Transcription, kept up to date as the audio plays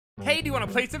Hey, do you want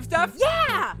to play some stuff?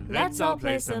 Yeah! Let's all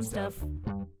play some stuff.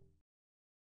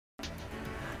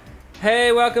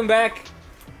 Hey, welcome back.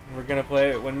 We're gonna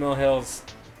play Windmill Hills.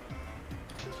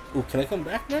 Ooh, can I come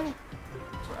back now?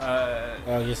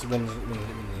 I guess when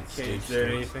Okay, is there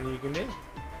anything you can do?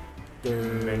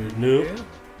 Nope.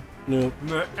 Nope.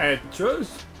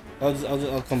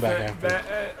 I'll come back after.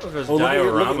 There's Oh,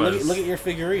 dioramas. look at your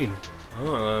figurine.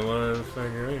 Oh, one of the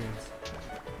figurines.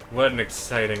 What an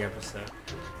exciting episode.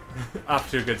 Off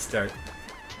to a good start.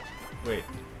 Wait.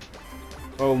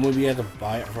 Oh, maybe you have to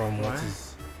buy it from what's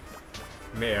his...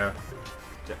 Mayor.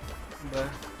 But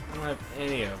I don't have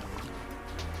any of them.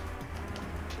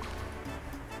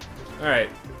 Alright.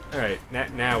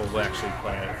 Now we'll actually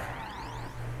play.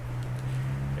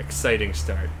 Exciting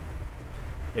start.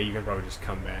 Yeah, you can probably just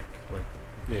come back when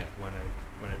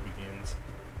it begins.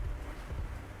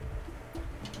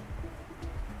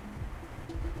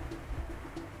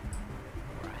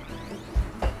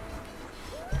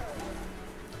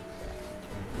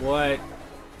 What?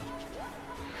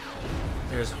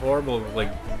 There's horrible,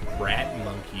 like, rat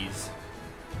monkeys.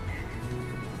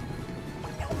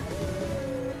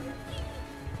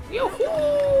 Yoo-hoo!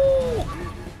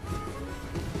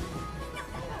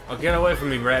 Oh, get away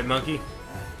from me, rat monkey.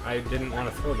 I didn't want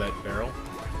to throw that barrel.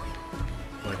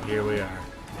 But here we are.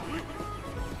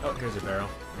 Oh, here's a barrel.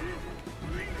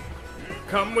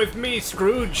 Come with me,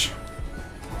 Scrooge!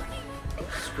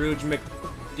 Scrooge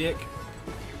McDick.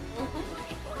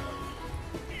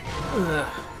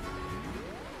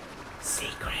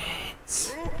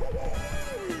 Secrets.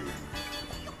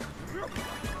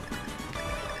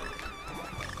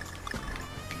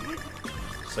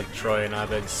 It's like Troy and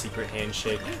Abed's secret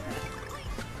handshake.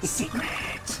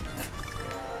 Secret.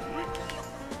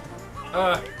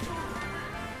 I'm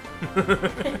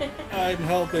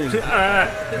helping.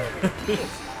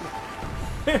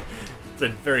 It's a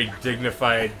very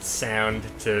dignified sound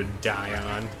to die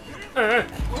on.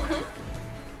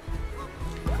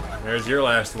 There's your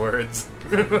last words.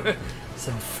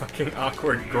 Some fucking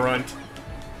awkward grunt.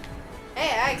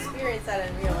 Hey, I experienced that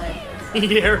in real life.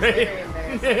 Yeah, right? Very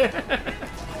embarrassing.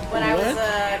 When I was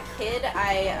a kid,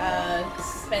 I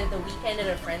spent the weekend at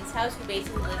a friend's house who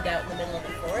basically lived out in the middle of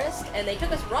the forest, and they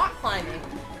took us rock climbing,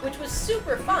 which was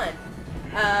super fun.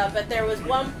 But there was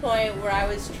one point where I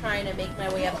was trying to make my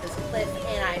way up this cliff,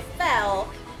 and I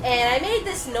fell, and I made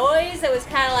this noise that was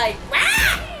kind of like,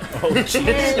 wah! Oh, jeez.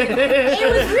 It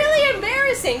was really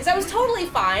embarrassing because I was totally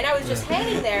fine. I was just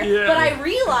hanging there, but I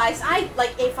realized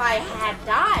if I had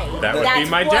died, that would that's be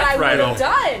my what death I would have rattle.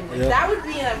 done. Yep. That would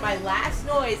be my last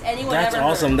noise anyone That's ever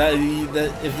awesome. heard.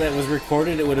 That if that was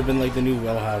recorded, it would have been like the new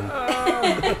Wellhound.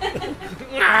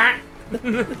 Yeah.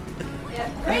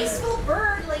 Graceful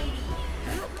bird lady.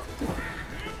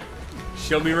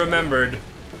 She'll be remembered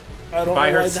I don't by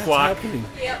know her why that's squawk. happening.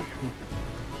 Yep.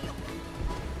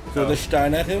 So the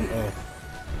Stein at him? Oh.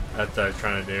 That's what I was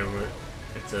trying to do.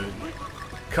 It's a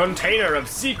container of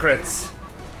secrets.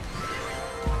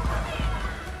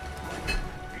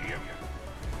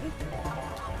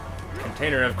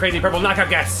 Container of crazy purple knockout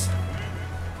gas.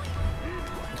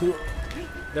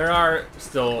 There are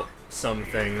still some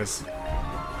things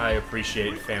I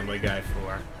appreciate Family Guy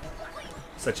for,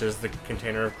 such as the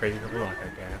container of crazy purple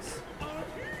knockout gas.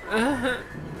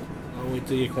 I'll wait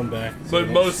till you come back. But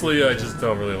mostly, I just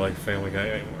don't really like Family Guy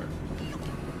anymore.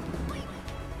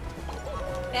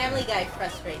 Family Guy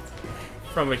frustrates me.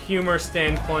 From a humor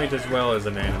standpoint as well as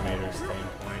an animator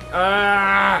standpoint.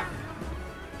 Ah!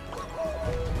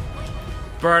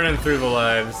 Burning through the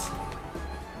lives.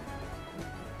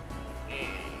 You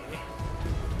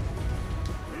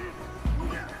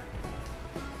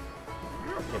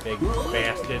big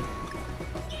bastard.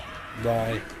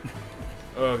 Die.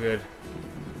 Oh, good.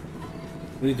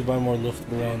 We need to buy more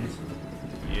Luftballons.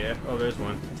 Yeah. Oh, there's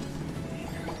one.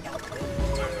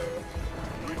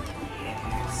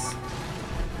 Yes.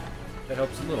 That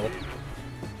helps a little.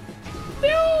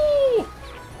 No!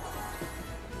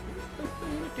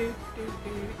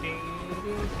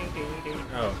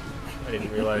 Oh, I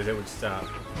didn't realize it would stop.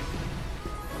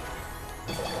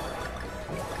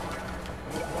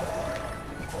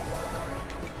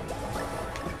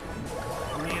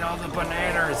 Need all the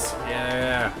bananas.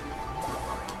 Yeah.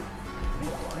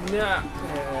 No.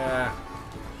 Yeah.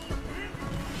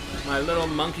 My little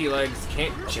monkey legs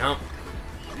can't jump.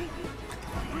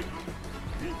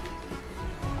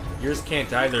 Yours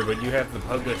can't either, but you have the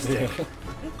pogo stick.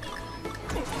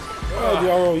 Oh, the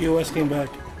ROUS came back.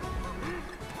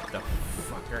 The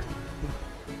fucker.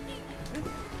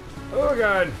 Oh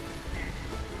god.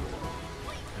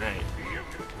 Alright.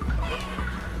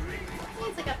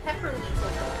 It's like a pepper weasel.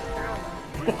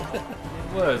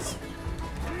 It was.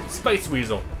 Space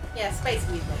Weasel. Yeah, Space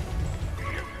Weasel.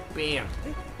 Bam.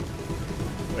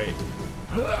 Wait.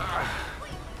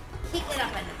 Kick it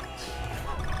up a notch.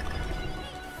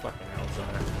 Fucking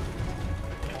Elzar.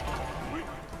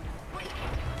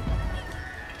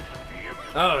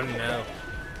 Oh no.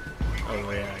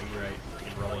 Oh yeah, you're right.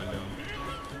 You're rolling them.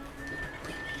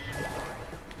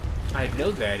 I'd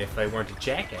know that if I weren't a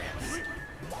jackass.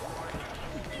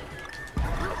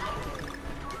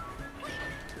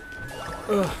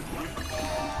 Ugh.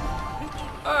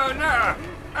 Oh no!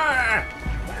 Ah!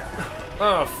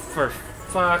 Oh, for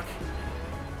fuck.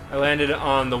 I landed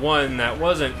on the one that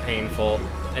wasn't painful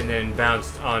and then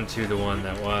bounced onto the one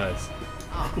that was.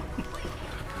 Oh.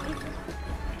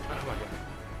 Oh my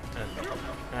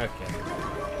god. Okay.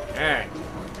 Alright.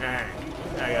 Alright.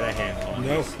 I got a handle on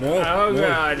this. No, Oh no.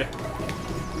 god.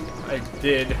 I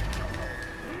did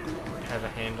have a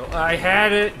handle. I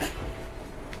had it!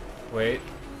 Wait.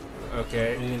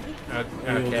 Okay.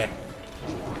 Okay.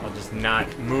 I'll just not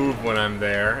move when I'm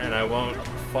there and I won't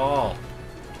fall.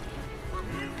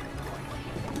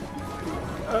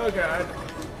 Oh god.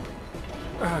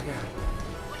 Oh god.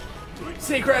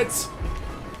 Secrets!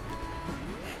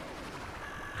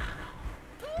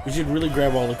 We should really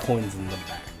grab all the coins in the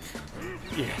back.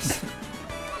 Yes.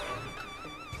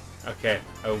 Okay,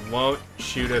 I won't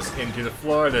shoot us into the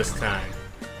floor this time.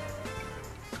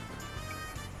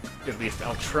 At least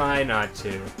I'll try not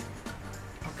to.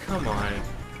 Oh, come on.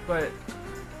 But...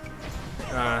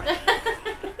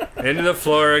 into the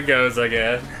floor it goes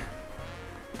again.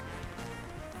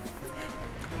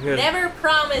 Never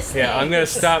promise Yeah, I'm gonna things.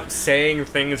 stop saying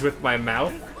things with my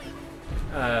mouth.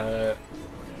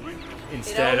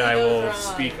 Instead, only I goes will wrong.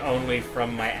 speak only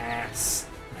from my ass.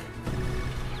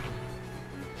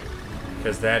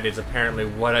 Because that is apparently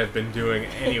what I've been doing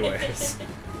anyways.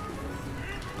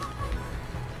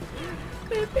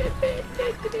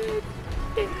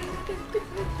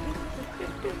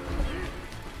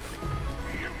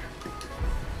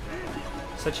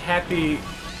 Such happy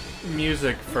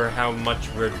music for how much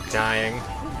we're dying.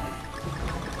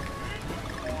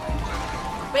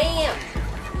 Bam!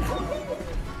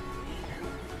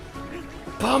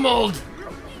 Pummeled!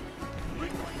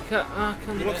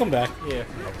 Come It'll come back. Yeah.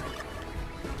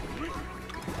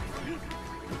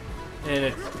 And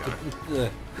it's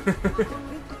Ugh.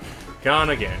 gone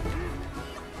again.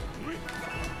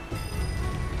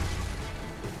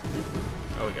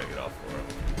 Oh, we gotta get off for it.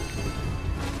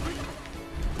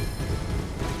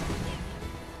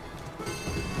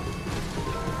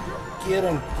 Get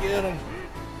him, get him.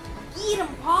 Eat 'em,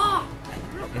 Paw!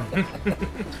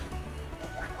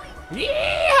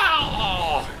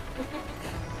 Yeah!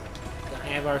 Gonna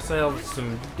have ourselves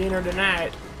some dinner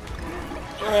tonight.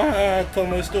 Ah, tell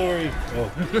my story.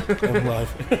 Oh, I'm alive.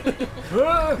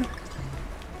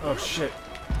 Oh shit.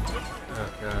 Oh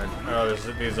god. Oh,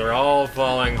 these are all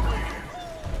falling.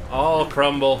 All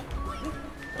crumble.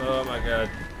 Oh my god.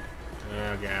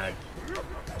 Oh god.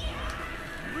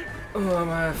 Oh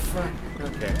my fuck.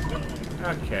 Okay.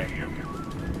 Okay.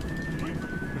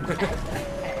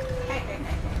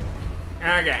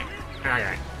 Okay.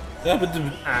 Okay. Happened to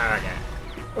me. Okay.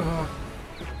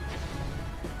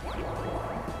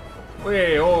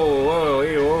 Wait, whoa, whoa,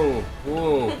 hey, whoa,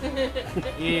 whoa.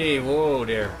 Hey, whoa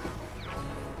there.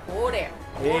 Oh there.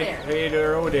 Oh Hey, there. hey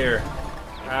there, oh there.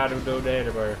 I don't know that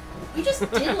about. You just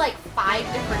did like 5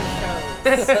 different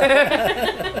shows.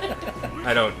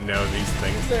 I don't know these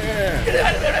things.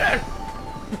 Yeah.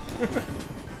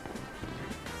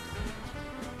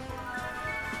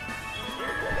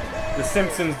 The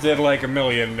Simpsons did like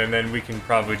 1,000,000, and then we can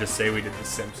probably just say we did The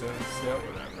Simpsons. Yeah,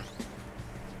 whatever.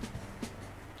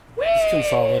 Just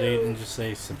consolidate and just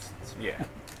say Simpsons. Yeah.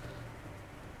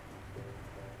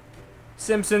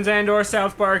 Simpsons and/or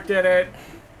South Park did it.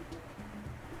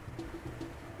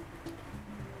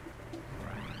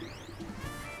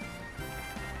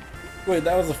 Wait,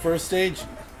 that was the first stage?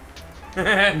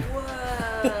 Whoa.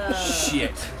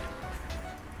 Shit.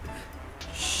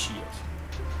 Shit.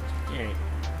 Yeah.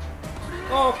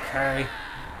 Okay.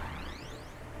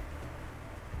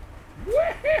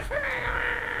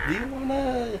 Do you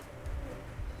wanna...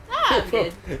 Ah, I'm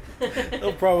good.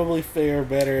 It'll probably fare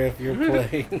better if you're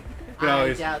playing. can I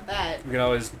always- doubt that. We can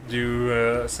always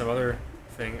do some other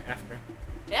thing after.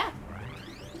 Yeah.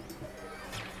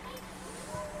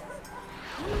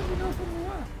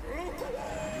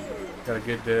 Got a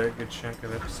good good chunk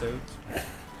of episodes.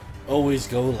 Always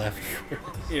go left.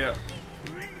 Yeah.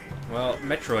 Well,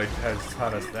 Metroid has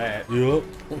taught us that, Yup.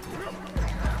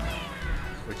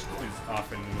 which is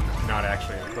often not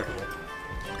actually applicable.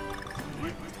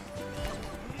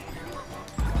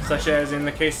 Such as in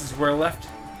the cases where left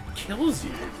kills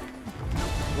you.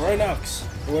 Rhinox,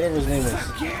 or whatever his name is.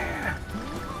 Fuck yeah!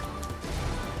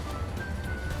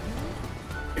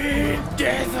 In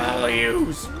death all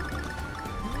yous!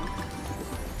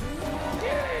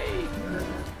 Yay!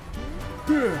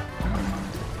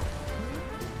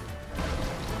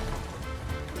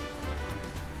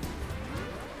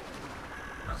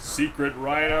 Secret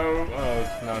rhino? Oh,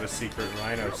 it's not a secret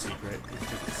rhino secret. It's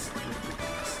just a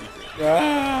secret.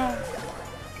 Ah!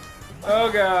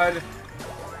 Oh god.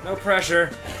 No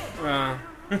pressure.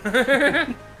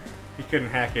 He couldn't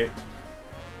hack it.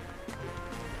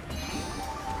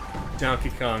 Donkey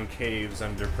Kong caves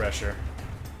under pressure.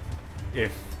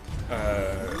 If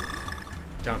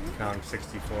Donkey Kong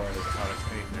 64 has taught us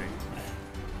anything,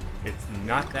 it's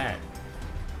not that.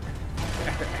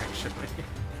 Actually.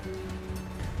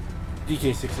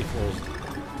 DK64 is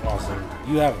awesome.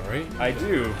 You have it, right? I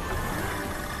do.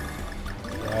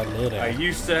 I love I it.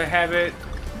 used to have it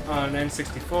on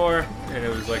N64, and it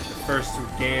was like the first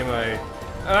game I...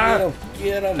 Ah! Get him!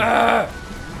 Get him! Ah!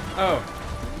 Oh.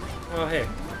 Well, hey.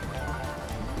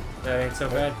 That ain't so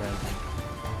bad then.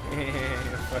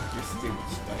 Fuck your stupid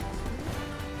spikes.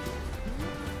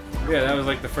 Yeah, that was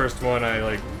like the first one I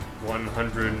like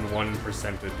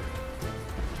 101%ed.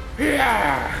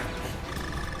 Yeah!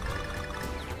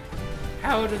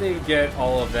 How do they get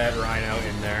all of that rhino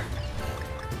in there?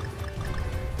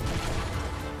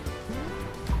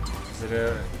 Is it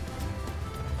a...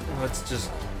 Let's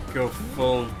just go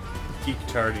full geek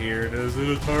tard here. Is it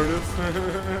a TARDIS?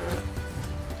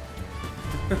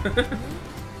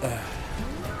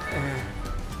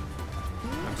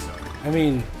 I'm sorry. I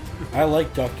mean, I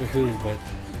like Doctor Who, but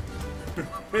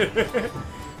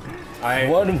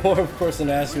one more person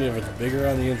asked me if it's bigger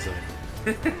on the inside.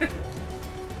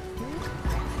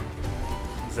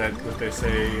 Is that what they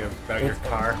say about your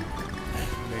car?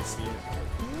 When they see it?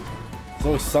 It's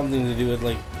always something to do with,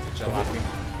 like, Jalopy.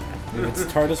 if it's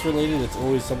TARDIS related, it's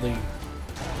always something,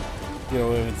 you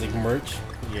know, if it's like merch,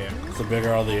 Yeah. it's a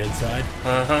bigger on the inside.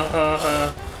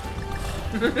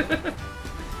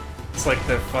 It's like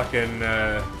the fucking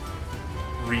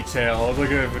retail.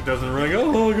 Look at if it doesn't ring.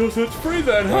 Oh, I guess it's free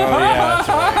then. Oh, yeah, that's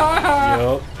right.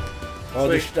 Yup. Oh,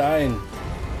 the like- Stein.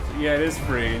 Yeah, it is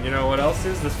free. And you know what else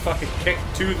is? This fucking kick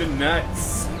to the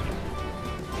nuts.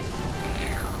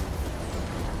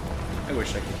 I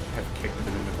wish I could have kicked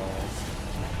them in the balls.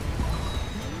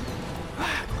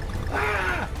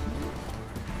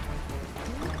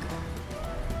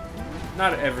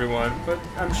 Not everyone, but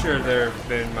I'm sure there have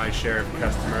been my share of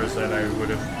customers that I would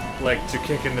have liked to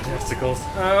kick in the testicles.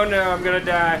 Oh no, I'm gonna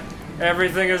die.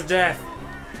 Everything is death.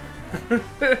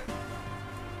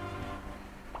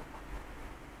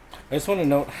 I just want to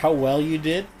note how well you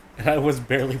did, and I was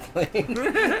barely playing.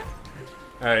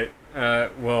 Alright,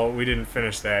 well, we didn't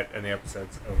finish that, and the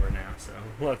episode's over now, so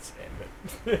let's end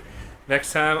it.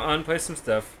 Next time on Play Some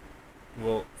Stuff,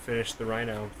 we'll finish the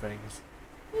rhino things.